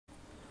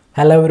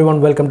Hello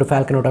everyone, welcome to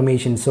Falcon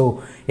Automation.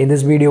 So in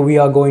this video we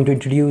are going to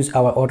introduce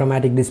our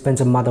automatic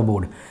dispenser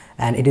motherboard,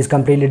 and it is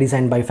completely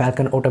designed by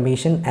Falcon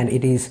Automation and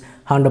it is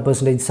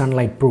 100%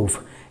 sunlight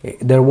proof.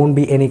 There won't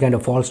be any kind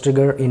of false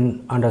trigger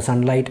in under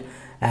sunlight,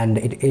 and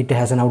it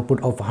has an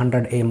output of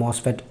 100A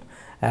MOSFET,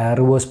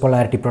 reverse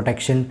polarity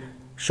protection,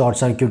 short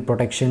circuit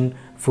protection,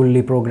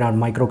 fully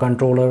programmed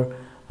microcontroller,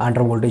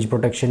 under voltage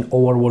protection,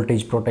 over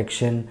voltage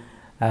protection,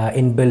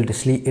 inbuilt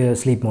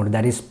sleep mode,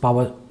 that is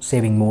power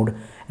saving mode,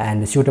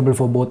 and suitable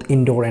for both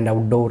indoor and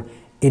outdoor,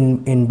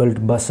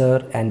 inbuilt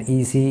buzzer and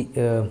easy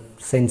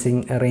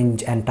sensing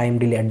range and time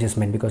delay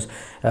adjustment, because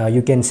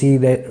you can see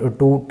the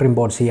two trim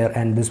boards here,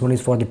 and this one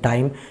is for the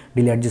time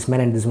delay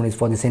adjustment and this one is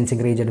for the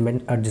sensing range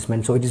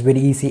adjustment. So it is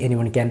very easy,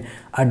 anyone can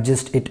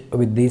adjust it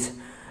with these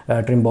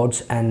trim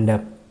boards. And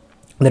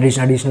there is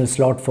an additional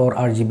slot for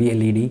RGB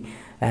LED,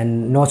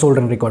 and no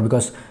soldering required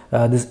because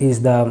this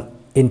is the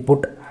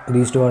input,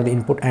 these two are the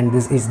input and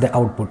this is the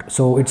output.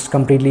 So it's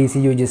completely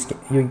easy,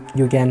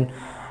 you can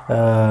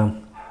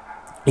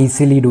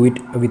easily do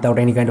it without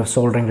any kind of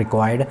soldering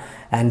required,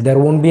 and there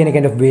won't be any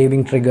kind of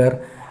waving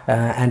trigger,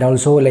 and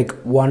also like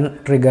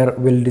one trigger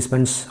will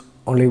dispense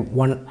only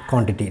one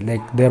quantity,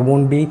 like there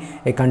won't be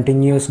a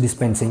continuous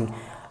dispensing,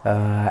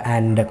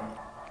 and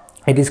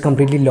it is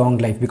completely long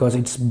life because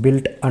it's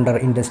built under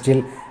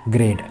industrial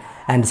grade.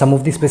 And some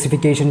of the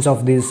specifications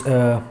of this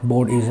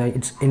board is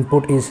its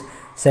input is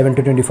 7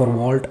 to 24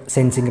 volt,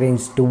 sensing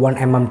range to 1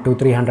 mm to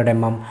 300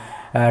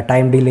 mm,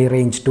 time delay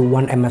range to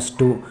 1 ms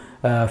to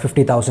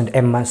 50,000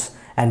 ms,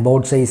 and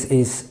board size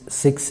is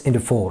 6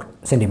 into 4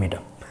 centimeter.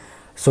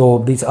 So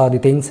these are the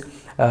things.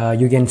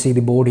 You can see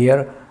the board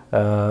here.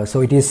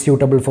 So it is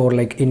suitable for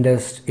like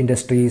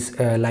industries,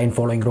 line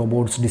following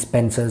robots,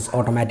 dispensers,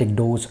 automatic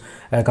doors,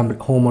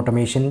 home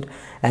automation.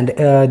 And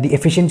the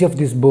efficiency of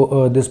this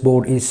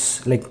board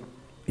is like,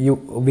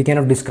 we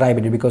cannot describe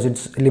it because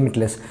it's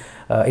limitless.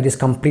 It is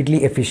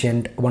completely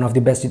efficient, one of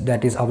the best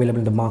that is available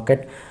in the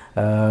market,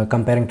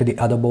 comparing to the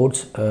other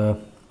boards.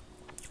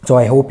 So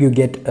I hope you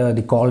get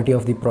the quality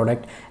of the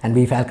product, and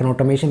we Falcon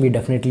Automation, we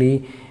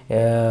definitely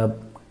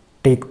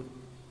take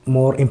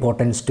more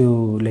importance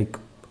to like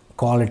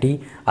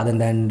quality other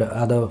than the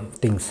other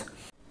things.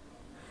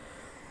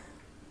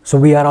 So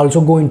we are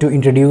also going to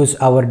introduce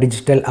our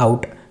digital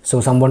out. So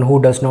someone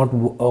who does not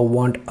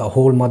want a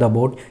whole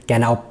motherboard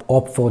can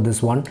opt for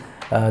this one.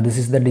 This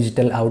is the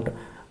digital out,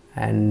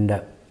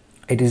 and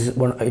it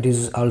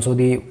is also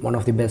the one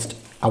of the best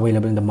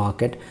available in the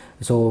market.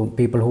 So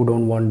people who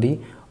don't want the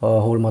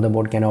whole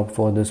motherboard can opt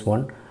for this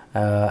one.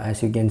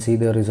 As you can see,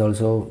 there is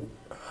also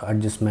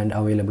adjustment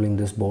available in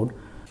this board.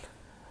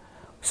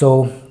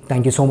 So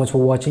thank you so much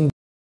for watching.